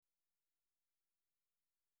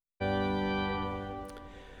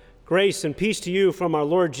Grace and peace to you from our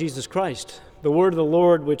Lord Jesus Christ. The word of the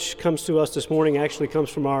Lord which comes to us this morning actually comes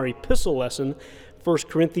from our epistle lesson, 1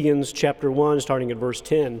 Corinthians chapter 1, starting at verse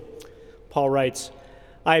 10. Paul writes,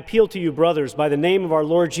 I appeal to you, brothers, by the name of our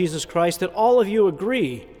Lord Jesus Christ, that all of you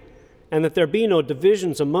agree, and that there be no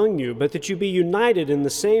divisions among you, but that you be united in the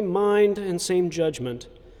same mind and same judgment.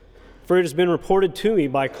 For it has been reported to me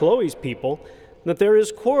by Chloe's people that there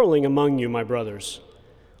is quarreling among you, my brothers.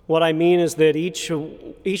 What I mean is that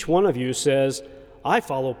each one of you says, I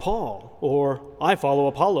follow Paul, or I follow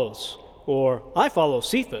Apollos, or I follow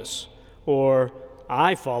Cephas, or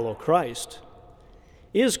I follow Christ.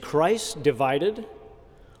 Is Christ divided?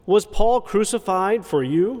 Was Paul crucified for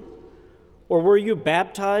you? Or were you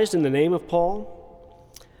baptized in the name of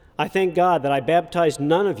Paul? I thank God that I baptized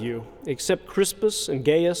none of you except Crispus and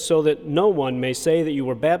Gaius, so that no one may say that you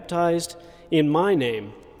were baptized in my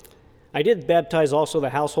name. I did baptize also the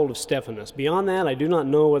household of Stephanas. Beyond that, I do not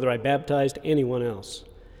know whether I baptized anyone else.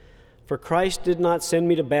 For Christ did not send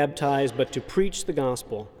me to baptize, but to preach the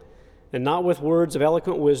gospel, and not with words of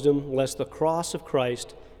eloquent wisdom, lest the cross of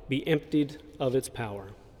Christ be emptied of its power.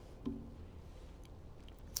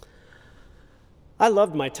 I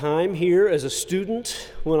loved my time here as a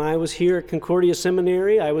student when I was here at Concordia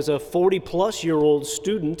Seminary. I was a 40-plus-year-old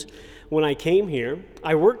student when I came here.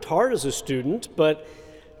 I worked hard as a student, but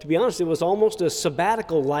to be honest, it was almost a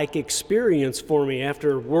sabbatical-like experience for me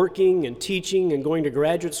after working and teaching and going to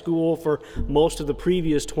graduate school for most of the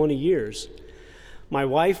previous 20 years. My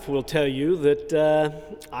wife will tell you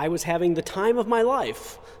that I was having the time of my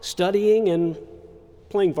life, studying and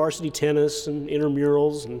playing varsity tennis and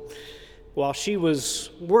intramurals, and while she was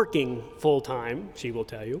working full-time, she will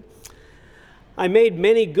tell you. I made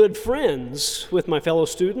many good friends with my fellow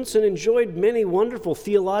students and enjoyed many wonderful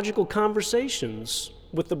theological conversations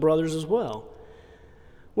with the brothers as well,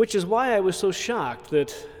 which is why I was so shocked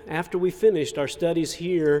that after we finished our studies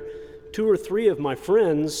here, 2 or 3 of my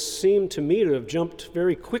friends seemed to me to have jumped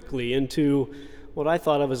very quickly into what I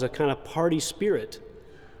thought of as a kind of party spirit,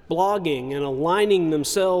 blogging and aligning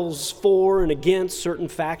themselves for and against certain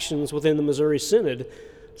factions within the Missouri Synod,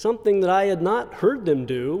 something that I had not heard them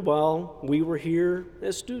do while we were here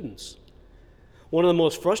as students. One of the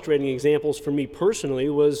most frustrating examples for me personally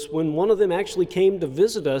was when one of them actually came to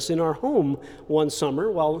visit us in our home one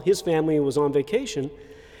summer while his family was on vacation,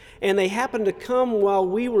 and they happened to come while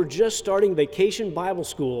we were just starting vacation Bible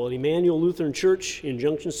school at Emmanuel Lutheran Church in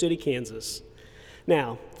Junction City, Kansas.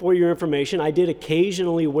 Now, for your information, I did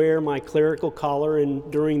occasionally wear my clerical collar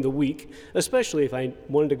during the week, especially if I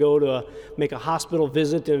wanted to go to make a hospital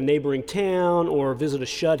visit in a neighboring town or visit a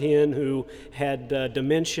shut-in who had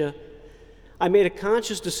dementia. I made a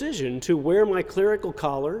conscious decision to wear my clerical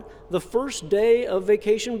collar the first day of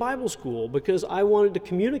Vacation Bible School because I wanted to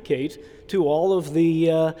communicate to all of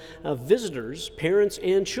the visitors, parents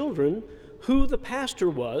and children, who the pastor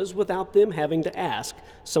was without them having to ask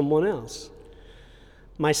someone else.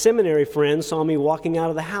 My seminary friend saw me walking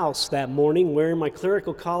out of the house that morning wearing my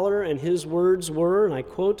clerical collar, and his words were, and I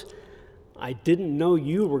quote, "I didn't know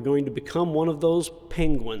you were going to become one of those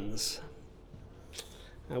penguins."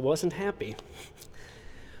 I wasn't happy.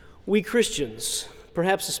 We Christians,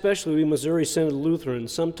 perhaps especially we Missouri Synod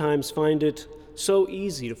Lutherans, sometimes find it so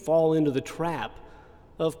easy to fall into the trap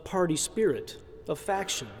of party spirit, of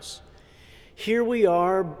factions. Here we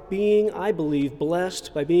are being, I believe,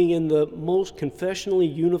 blessed by being in the most confessionally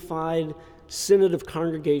unified synod of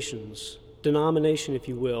congregations, denomination, if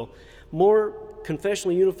you will, more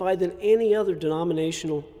confessionally unified than any other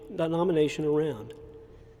denomination around.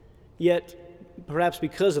 Yet, perhaps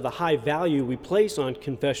because of the high value we place on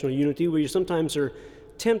confessional unity, we sometimes are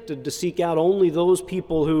tempted to seek out only those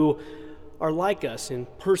people who are like us in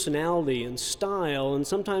personality and style, and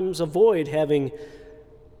sometimes avoid having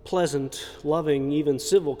pleasant, loving, even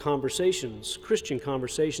civil conversations, Christian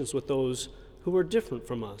conversations with those who are different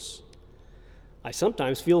from us. I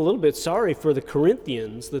sometimes feel a little bit sorry for the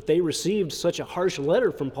Corinthians that they received such a harsh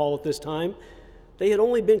letter from Paul at this time. They had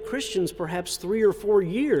only been Christians perhaps 3 or 4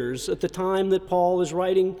 years at the time that Paul is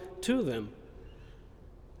writing to them.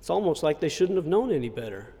 It's almost like they shouldn't have known any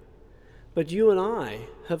better. But you and I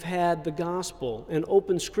have had the gospel and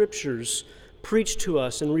open scriptures preached to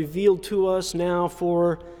us and revealed to us now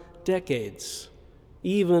for decades,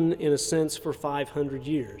 even in a sense for 500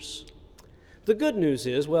 years. The good news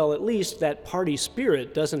is, well, at least that party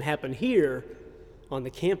spirit doesn't happen here on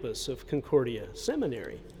the campus of Concordia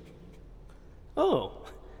Seminary. Oh,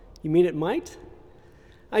 you mean it might?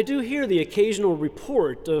 I do hear the occasional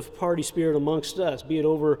report of party spirit amongst us, be it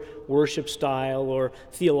over worship style or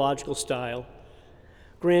theological style.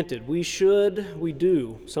 Granted, we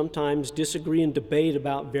do sometimes disagree and debate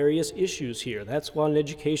about various issues here. That's what an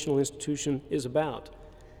educational institution is about.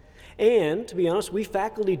 And, to be honest, we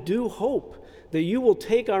faculty do hope that you will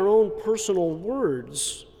take our own personal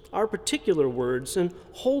words, our particular words, and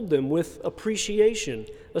hold them with appreciation,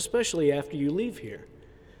 especially after you leave here.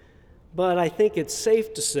 But I think it's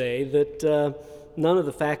safe to say that none of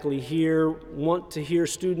the faculty here want to hear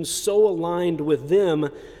students so aligned with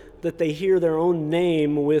them that they hear their own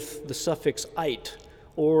name with the suffix "ite"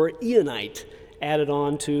 or "Eonite" added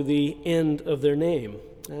on to the end of their name.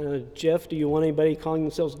 Jeff, do you want anybody calling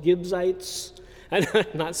themselves Gibbsites?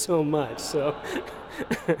 Not so much. So,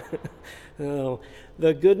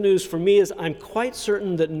 the good news for me is I'm quite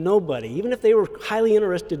certain that nobody, even if they were highly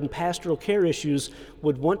interested in pastoral care issues,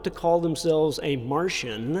 would want to call themselves a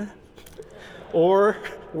Martian, or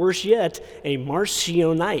worse yet, a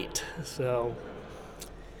Marcionite. So,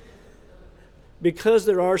 because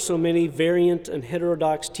there are so many variant and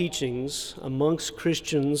heterodox teachings amongst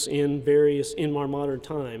Christians in our modern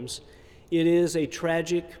times, it is a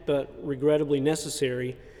tragic but regrettably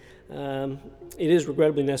necessary. It is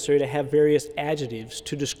regrettably necessary to have various adjectives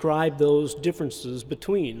to describe those differences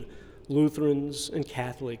between Lutherans and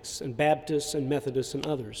Catholics and Baptists and Methodists and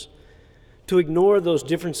others. To ignore those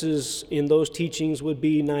differences in those teachings would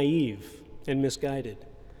be naive and misguided.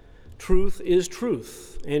 Truth is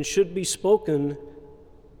truth and should be spoken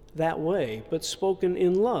that way, but spoken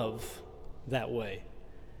in love that way.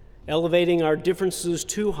 Elevating our differences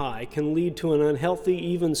too high can lead to an unhealthy,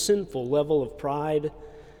 even sinful level of pride,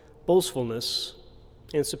 boastfulness,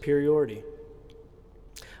 and superiority.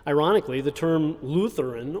 Ironically, the term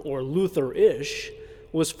Lutheran or Lutherish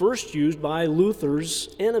was first used by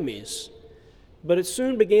Luther's enemies, but it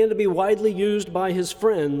soon began to be widely used by his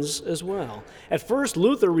friends as well. At first,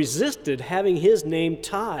 Luther resisted having his name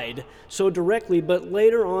tied so directly, but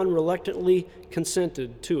later on reluctantly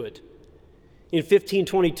consented to it. In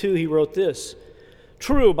 1522, he wrote this: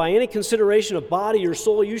 "True, by any consideration of body or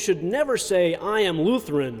soul, you should never say, 'I am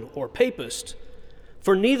Lutheran' or 'Papist,'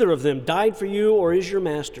 for neither of them died for you or is your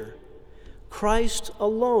master. Christ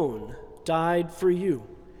alone died for you.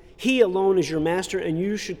 He alone is your master, and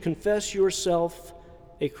you should confess yourself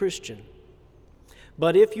a Christian.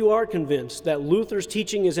 But if you are convinced that Luther's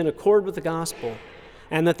teaching is in accord with the gospel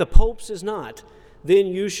and that the Pope's is not, then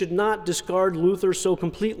you should not discard Luther so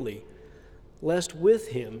completely, lest with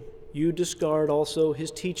him you discard also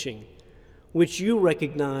his teaching, which you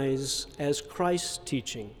recognize as Christ's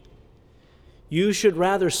teaching. You should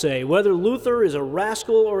rather say, whether Luther is a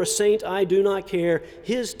rascal or a saint, I do not care.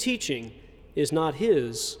 His teaching is not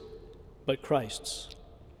his, but Christ's."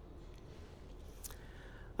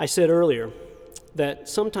 I said earlier that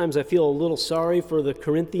sometimes I feel a little sorry for the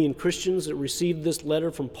Corinthian Christians that received this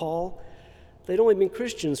letter from Paul. They'd only been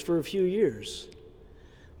Christians for a few years.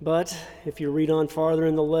 But if you read on farther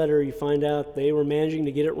in the letter, you find out they were managing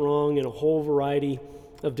to get it wrong in a whole variety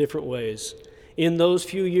of different ways. In those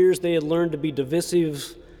few years, they had learned to be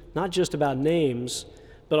divisive, not just about names,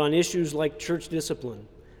 but on issues like church discipline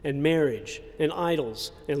and marriage and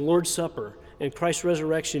idols and Lord's Supper and Christ's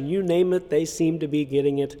resurrection. You name it, they seem to be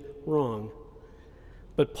getting it wrong.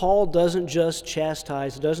 But Paul doesn't just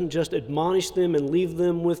chastise, doesn't just admonish them and leave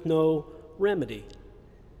them with no remedy.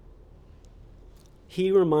 He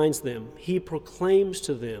reminds them, he proclaims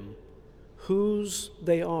to them whose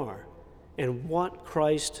they are and what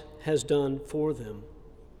Christ has done for them.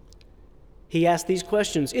 He asks these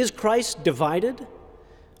questions: Is Christ divided?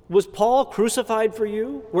 Was Paul crucified for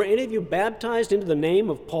you? Were any of you baptized into the name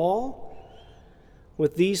of Paul?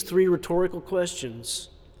 With these three rhetorical questions,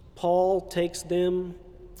 Paul takes them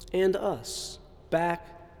and us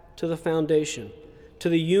back to the foundation, to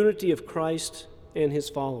the unity of Christ and his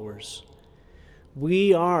followers.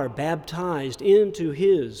 We are baptized into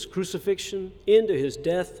his crucifixion, into his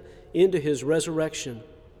death, into his resurrection.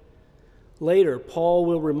 Later, Paul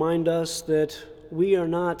will remind us that we are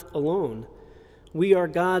not alone. We are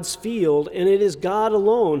God's field, and it is God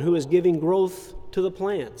alone who is giving growth to the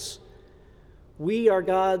plants. We are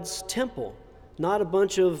God's temple, not a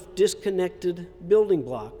bunch of disconnected building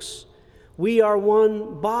blocks. We are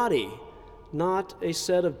one body, not a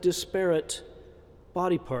set of disparate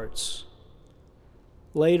body parts.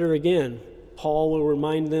 Later again, Paul will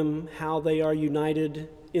remind them how they are united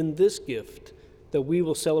in this gift that we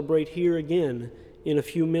will celebrate here again in a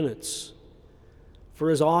few minutes. For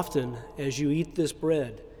as often as you eat this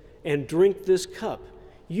bread and drink this cup,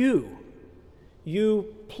 you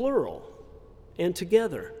plural and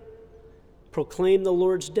together, proclaim the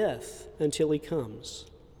Lord's death until he comes.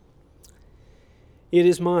 It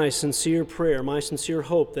is my sincere prayer, my sincere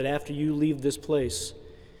hope that after you leave this place,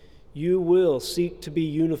 you will seek to be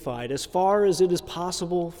unified as far as it is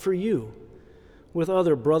possible for you with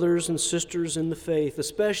other brothers and sisters in the faith,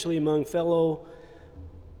 especially among fellow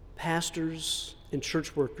pastors and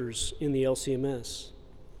church workers in the LCMS.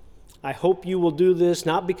 I hope you will do this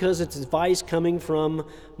not because it's advice coming from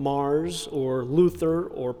Mars or Luther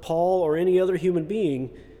or Paul or any other human being,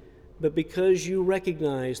 but because you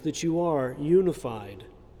recognize that you are unified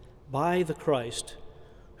by the Christ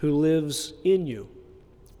who lives in you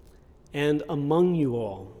and among you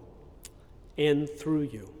all and through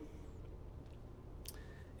you.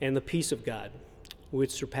 And the peace of God, which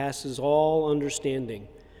surpasses all understanding,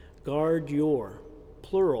 guard your,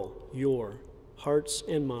 plural, your hearts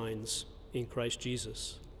and minds in Christ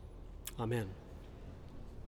Jesus. Amen.